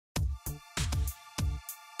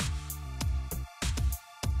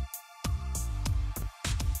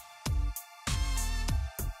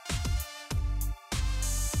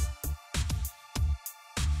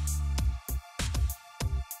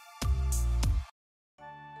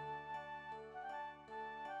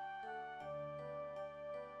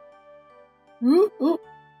Ooh, ooh.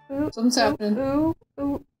 Ooh, Something's happening. Ooh,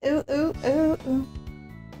 ooh, ooh, ooh, ooh, ooh.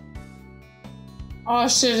 Oh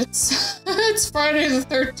shit, it's it's Friday the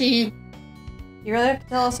 13th. You really have to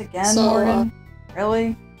tell us again, So, Morgan?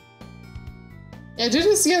 Really? Yeah,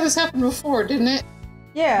 this happened before, didn't it?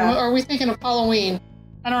 Yeah. Or are we thinking of Halloween?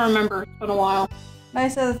 I don't remember. It's been a while. I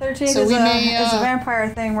said the 13th So is, we a may, vampire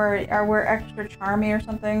thing where we're extra charmy or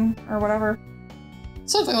something, or whatever.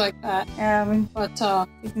 Something like that. Yeah, I mean, But,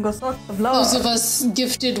 you can go suck the blood. those of us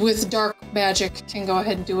gifted with dark magic can go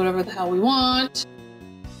ahead and do whatever the hell we want.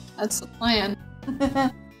 That's the plan.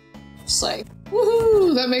 Just like,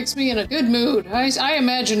 woohoo! That makes me in a good mood. I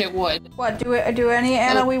imagine it would. What, do any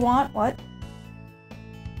Anna we want? What?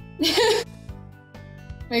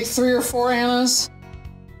 Make 3 or 4 Annas.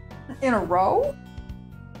 In a row?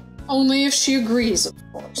 Only if she agrees, of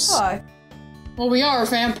course. Why? Well, we are a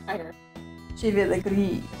vampire. She will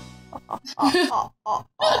agree. I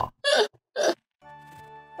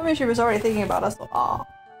mean, she was already thinking about us, so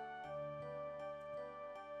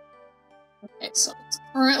Okay, so it's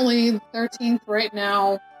currently the 13th right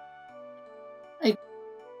now. I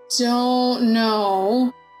don't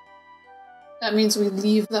know. That means we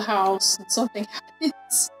leave the house and something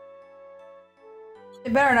happens.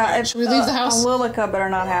 It better not. Should we leave the house? A Lilica better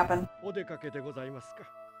not happen. Well,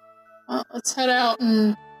 let's head out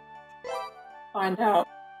and find out.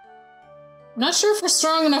 I'm not sure if we're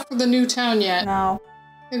strong enough for the new town yet. No.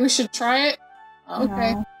 Think we should try it?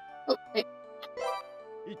 Okay. No. Oh, hey.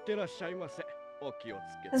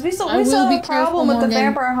 Because we still have a problem with the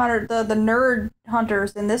vampire hunter, the nerd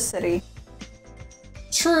hunters in this city.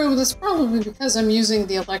 True, but that's probably because I'm using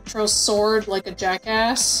the electro sword like a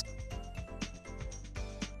jackass.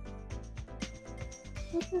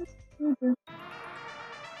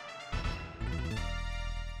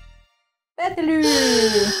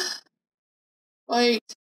 Wait.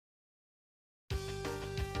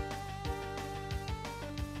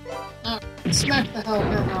 Oh, smack the hell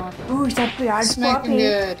out of him. Ooh, that's the ice Smack him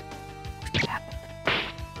good.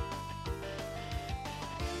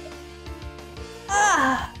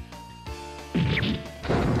 Ah!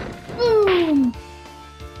 Boom!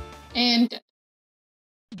 And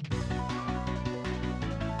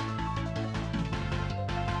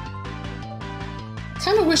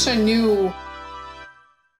kind of wish I knew,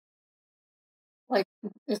 like,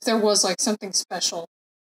 if there was, like, something special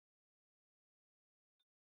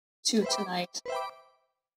to tonight.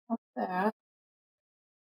 What's that?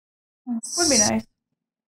 Would be nice.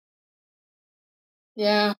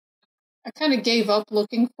 Yeah. I kind of gave up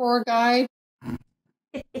looking for a guide.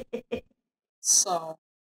 So.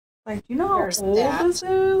 Like, do you know how old that. this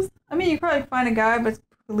is? I mean, you could probably find a guide, but it's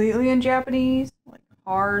completely in Japanese. Like,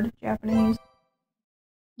 hard Japanese.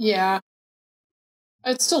 Yeah.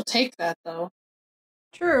 I'd still take that, though.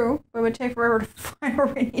 True, but it would take forever to find where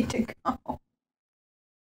we need to go.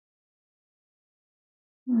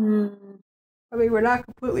 I mean, we're not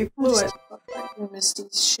completely fluent.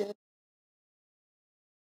 Misty's shit.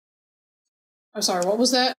 I'm sorry, what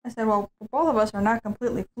was that? I said, well, both of us are not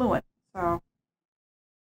completely fluent, so...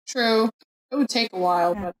 True. It would take a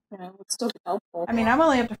while, but, you know, it would still be helpful. I mean, I'm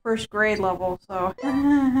only up to first grade level, so...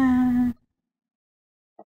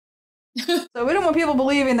 So we don't want people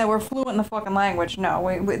believing that we're fluent in the fucking language. No,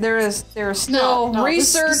 there is still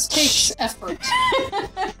research. This takes effort.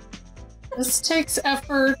 This takes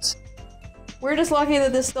effort. We're just lucky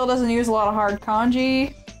that this still doesn't use a lot of hard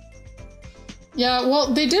kanji. Yeah,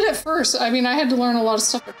 well, they did at first. I mean, I had to learn a lot of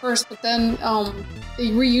stuff at first, but then they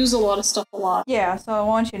reuse a lot of stuff a lot. Yeah, so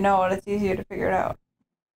once you know it, it's easier to figure it out.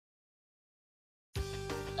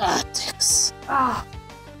 Ah, dicks. Ah.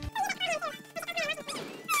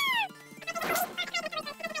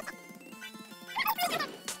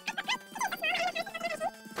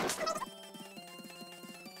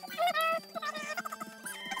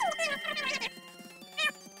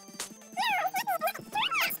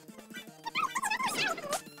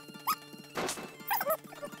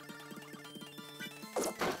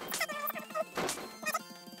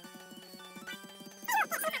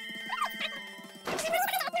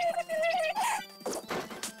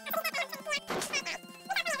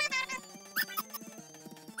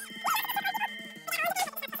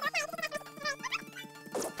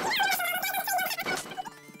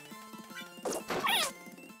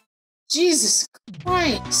 Jesus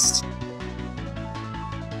Christ.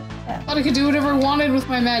 I thought I could do whatever I wanted with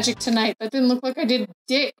my magic tonight. That didn't look like I did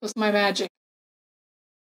dick with my magic.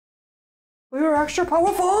 We were extra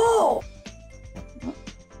powerful!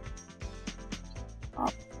 Oh,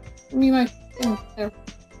 give me my thing there.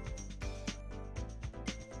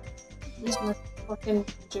 Use my fucking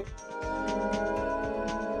magic.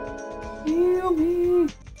 Heal me.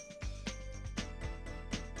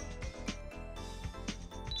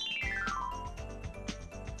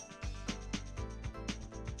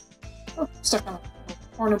 Oh, stuck on a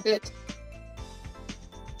corner bit.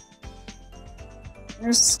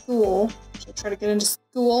 There's school. Should I try to get into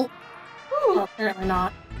school? Ooh. Oh, apparently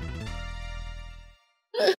not.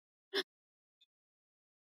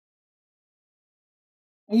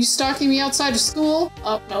 Are you stalking me outside of school?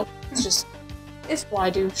 Oh, no. It's just... It's fly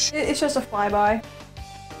douche. It's just a flyby.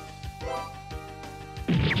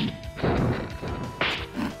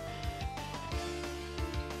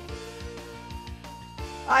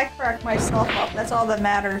 I cracked myself up. That's all that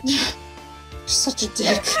matters. You're such a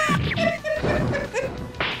dick.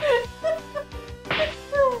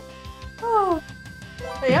 Oh.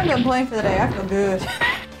 Hey, I'm done playing for the day. I feel good.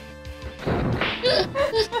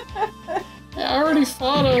 I already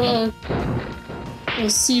fought a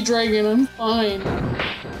sea dragon. I'm fine.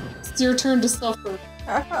 It's your turn to suffer.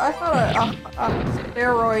 I fought a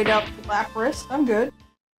steroid up Lapras. I'm good.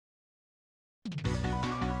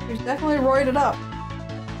 He's definitely roided up.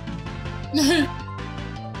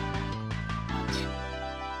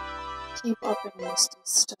 Keep up in misty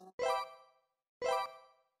stuff.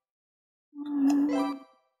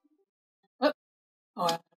 What? Oh,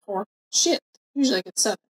 I have 4. Shit. Usually I get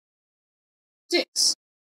 7. 6.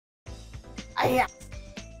 Yes.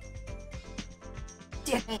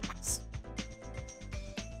 Yes.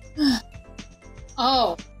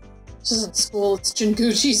 Oh. This isn't school, it's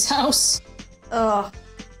Jinguji's house. Ugh.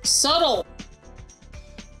 Subtle!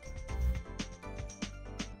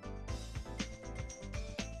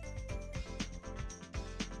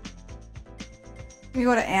 Can we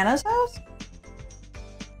go to Anna's house?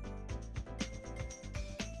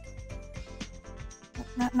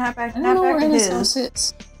 Not back. I don't Not know back where to Anna's his. house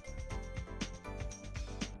is.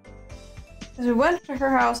 Because we went to her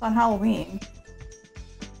house on Halloween.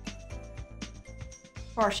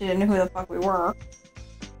 Of course, she didn't know who the fuck we were.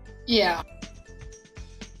 Yeah.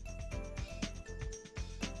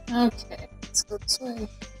 Okay, let's go this way.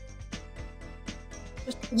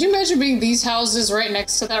 Could you imagine being these houses right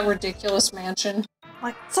next to that ridiculous mansion?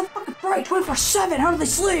 Like, it's so fucking bright 24/7. How do they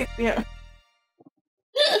sleep? Yeah.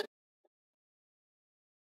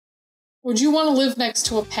 Would you want to live next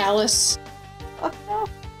to a palace? Fuck no.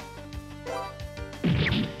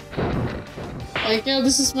 Like, yeah,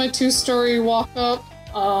 this is my 2-story walk up.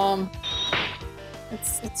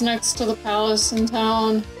 It's next to the palace in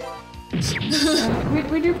town.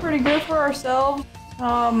 We do pretty good for ourselves.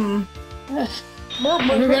 Everybody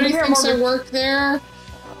thinks I work there.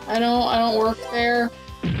 I don't work there.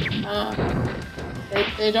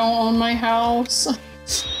 They don't own my house.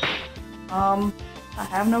 I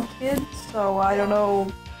have no kids, so I don't know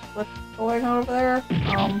what's going on over there.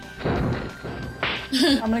 I'm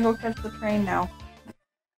gonna go catch the train now.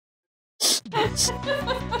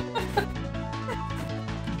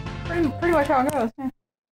 pretty much how it goes. Yeah.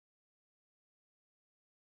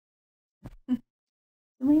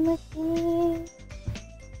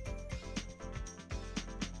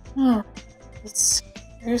 Oh,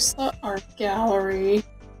 here's the art gallery.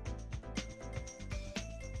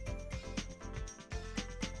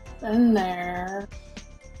 Been there.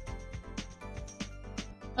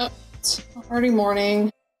 Oh, it's already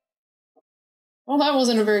morning. Well, that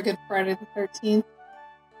wasn't a very good Friday the 13th.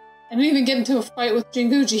 I didn't even get into a fight with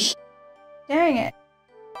Jinguji. Dang it.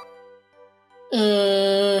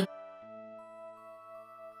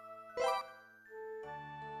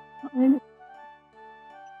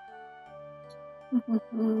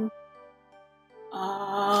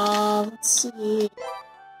 Let's see.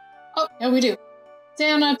 Oh, yeah, we do.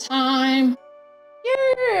 Santa time!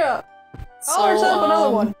 Yeah! Call her set up another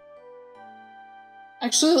one.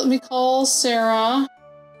 Actually, let me call Sarah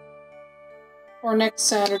for next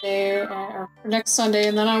Saturday, or for next Sunday,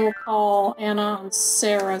 and then I will call Anna on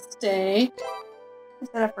Sarah's day. Is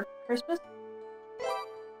that up for Christmas?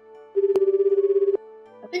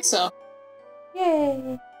 I think so.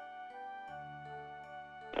 Yay!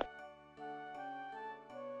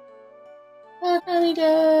 Welcome,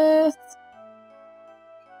 guys!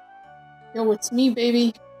 Yo, it's me,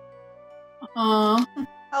 baby.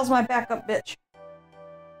 How's my backup bitch?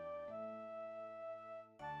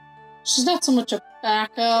 She's not so much a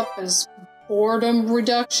backup as boredom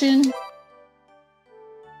reduction.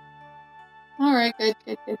 Alright, good.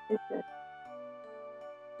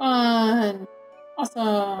 Fun.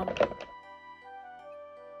 Awesome.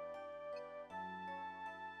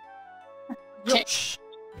 Okay.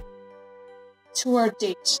 To our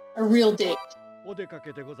date. A real date. A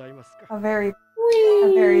very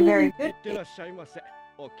good date.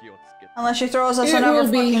 Unless she throws us It another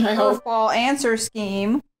will be, fucking I hope. curveball answer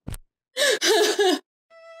scheme.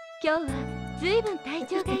 今日はずいぶん体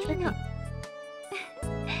調がいいの。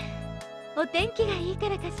お天気がいいか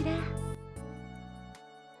らかしら。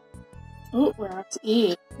 Oh, we're out to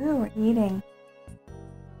eat. Ooh, we're eating.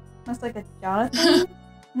 That's like a Jonathan.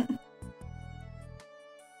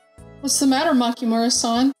 What's the matter,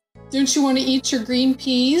 Makimura-san? Don't you want to eat your green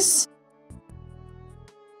peas?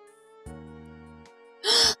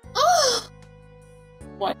 Oh!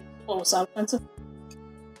 What? What was that offensive?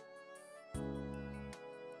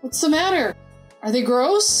 What's the matter? Are they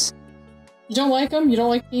gross? You don't like them? You don't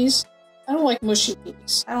like peas? I don't like mushy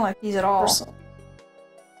peas. I don't like peas at all. Personally.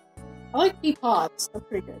 I like pea pods. They're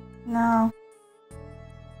pretty good. No.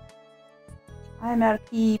 I'm not a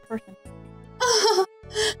pea person.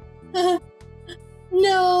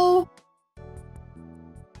 No.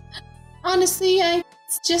 Honestly,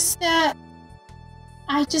 it's just that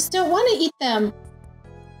I just don't want to eat them.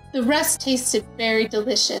 The rest tasted very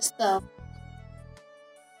delicious, though.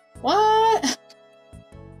 What?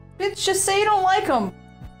 Bitch, just say you don't like them.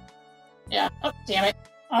 Yeah. Oh, damn it.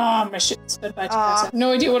 Oh, my shit sped by too fast. I have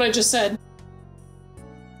no idea what I just said.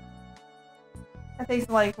 I think,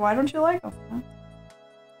 like, why don't you like them? Huh?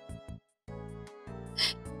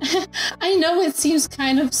 I know it seems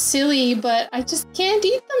kind of silly, but I just can't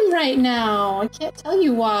eat them right now. I can't tell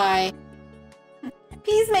you why.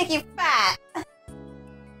 Peas make you fat.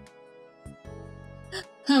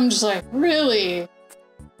 I'm just like, really?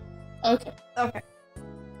 Okay. Okay.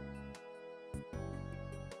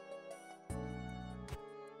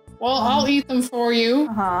 Well, I'll eat them for you.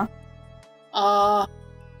 Uh-huh.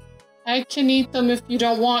 I can eat them if you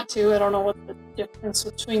don't want to. I don't know what the difference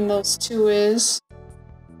between those two is.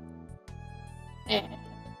 And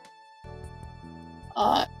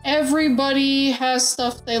everybody has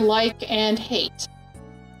stuff they like and hate.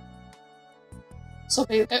 So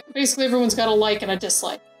basically everyone's got a like and a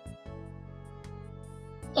dislike.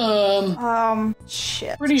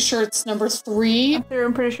 Shit. Pretty sure it's number 3.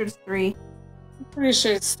 I'm pretty sure it's 3. I'm pretty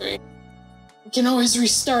sure it's 3. We can always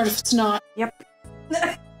restart if it's not. Yep.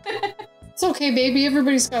 It's okay, baby.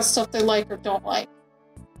 Everybody's got stuff they like or don't like.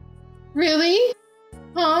 Really?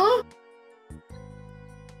 Huh?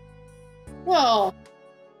 Well,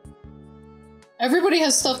 everybody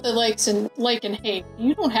has stuff they likes and like and hate.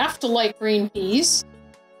 You don't have to like green peas.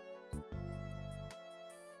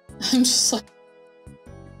 I'm just like...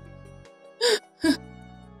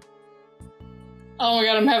 Oh my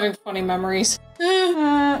god, I'm having funny memories.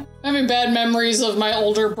 I'm having bad memories of my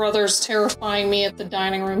older brothers terrifying me at the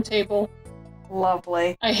dining room table.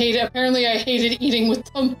 Lovely. Apparently I hated eating with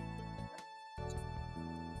them.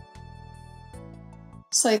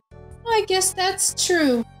 It's like, I guess that's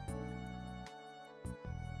true.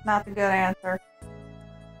 Not the good answer.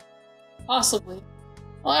 Possibly.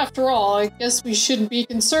 Well, after all, I guess we shouldn't be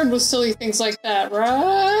concerned with silly things like that,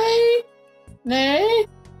 right? Nay?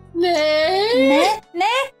 Nay? Nah.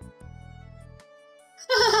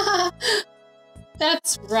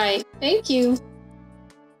 That's right. Thank you.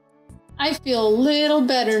 I feel a little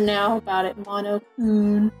better now about it,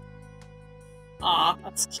 Mono-kun. Aw,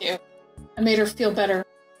 that's cute. I made her feel better.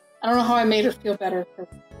 I don't know how I made her feel better.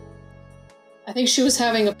 I think she was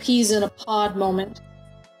having a peas in a pod moment.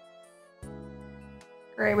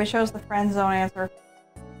 Great, we chose the friend zone answer.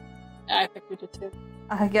 I think we did too.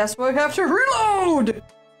 I guess we'll have to reload!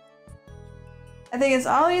 I think it's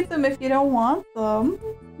I'll eat them if you don't want them.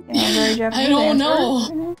 You know, very Japanese I don't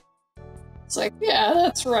answer. know. It's like, yeah,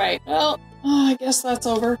 that's right. Well, I guess that's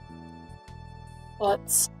over. But...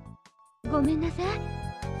ごめんなさい。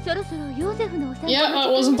そろそろヨーゼフのお散歩の時間。 Yeah,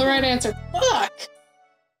 that wasn't the right answer. Fuck!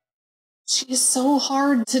 She's so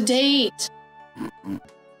hard to date.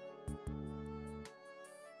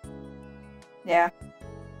 Yeah.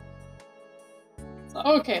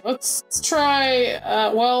 Okay, let's try,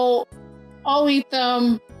 well, I'll eat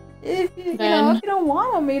them. If you, Then... if you don't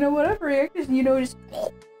want them, whatever, just.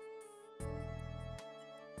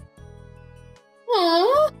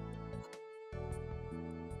 Aww.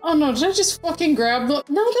 Oh no, did I just fucking grab the-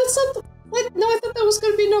 No, that's not the- What? No, I thought that was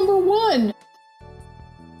gonna be number 1!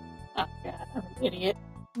 Oh god, I'm an idiot.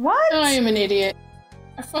 What? I am an idiot.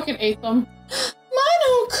 I fucking ate them.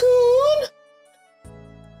 Mono-kun!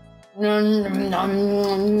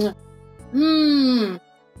 Mmm.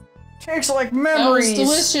 Tastes like That memories.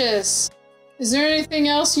 was delicious. Is there anything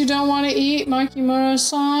else you don't want to eat,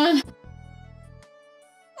 Makimura-san?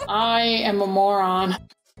 I am a moron.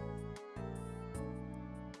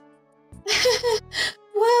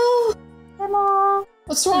 Well, Come on.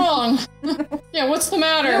 What's wrong? Yeah, what's the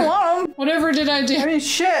matter? You want them. Whatever did I do? I mean,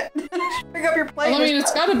 shit. Pick up your plate. Well, I mean,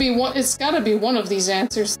 it's gotta be one. It's gotta be one of these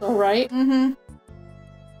answers, though, right? Mm-hmm.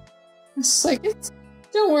 It's like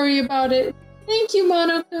don't worry about it. Thank you,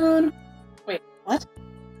 Monokun. Wait, what?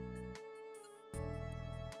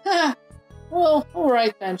 Ha! Well,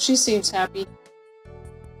 alright then. She seems happy.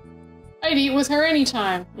 I'd eat with her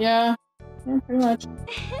anytime. Yeah, pretty much.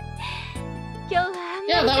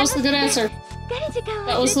 Yeah, that was the good answer.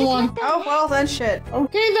 That was the one. Oh, well, then shit.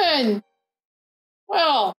 Okay, then.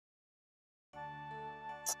 Well.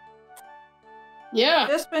 Yeah.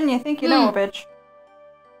 Just when you think you know a bitch.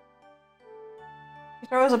 He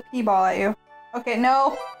throws a pea-ball at you. Okay,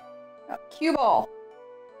 no. Cue ball.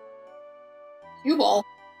 Cue ball?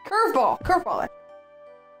 Curveball. Curveball.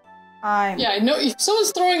 Yeah, no, if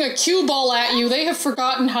someone's throwing a cue ball at you, they have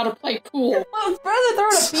forgotten how to play pool. Well, it's better than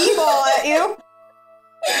throwing a pea-ball at you.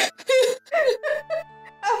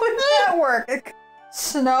 How would that work?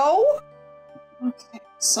 Snow? Okay,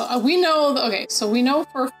 so we know. Okay, so we know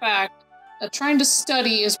for a fact that trying to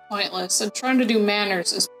study is pointless and trying to do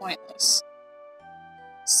manners is pointless.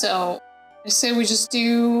 So I say we just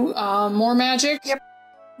do more magic. Yep.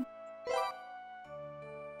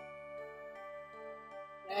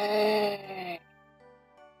 Yay.